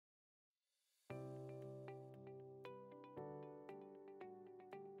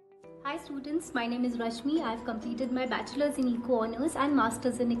Hi students, my name is Rashmie. I have completed my Bachelor's in Eco Honours and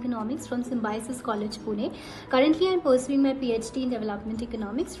Master's in Economics from Symbiosis College, Pune. Currently, I am pursuing my PhD in Development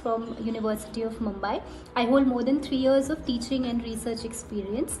Economics from University of Mumbai. I hold more than 3 years of teaching and research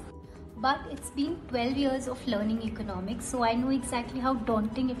experience. But it's been 12 years of learning economics, so I know exactly how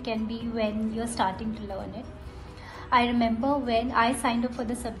daunting it can be when you're starting to learn it. I remember when I signed up for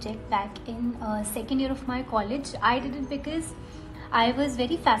the subject back in second year of my college, I did it because I was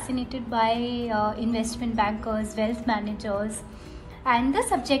very fascinated by investment bankers, wealth managers, and the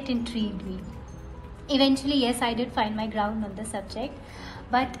subject intrigued me. Eventually, yes, I did find my ground on the subject,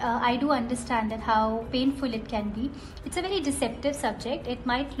 but I do understand that how painful it can be. It's a very deceptive subject. It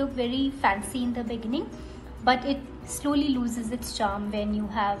might look very fancy in the beginning, but it slowly loses its charm when you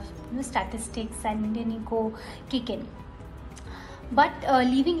have statistics and Indian eco kick in. But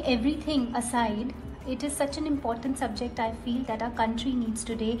leaving everything aside, it is such an important subject, I feel, that our country needs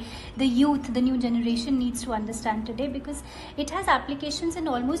today. The youth, the new generation needs to understand today, because it has applications in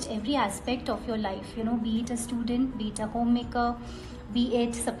almost every aspect of your life. Be it a student, be it a homemaker, be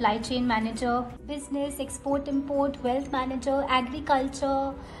it supply chain manager, business, export, import, wealth manager,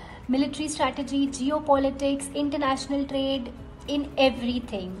 agriculture, military strategy, geopolitics, international trade, in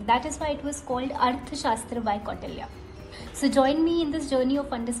everything. That is why it was called Arthashastra by Kautilya. So join me in this journey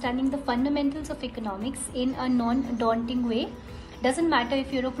of understanding the fundamentals of economics in a non-daunting way. Doesn't matter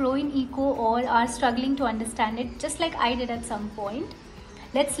if you're a pro in eco or are struggling to understand it, just like I did at some point.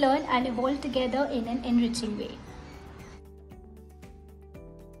 Let's learn and evolve together in an enriching way.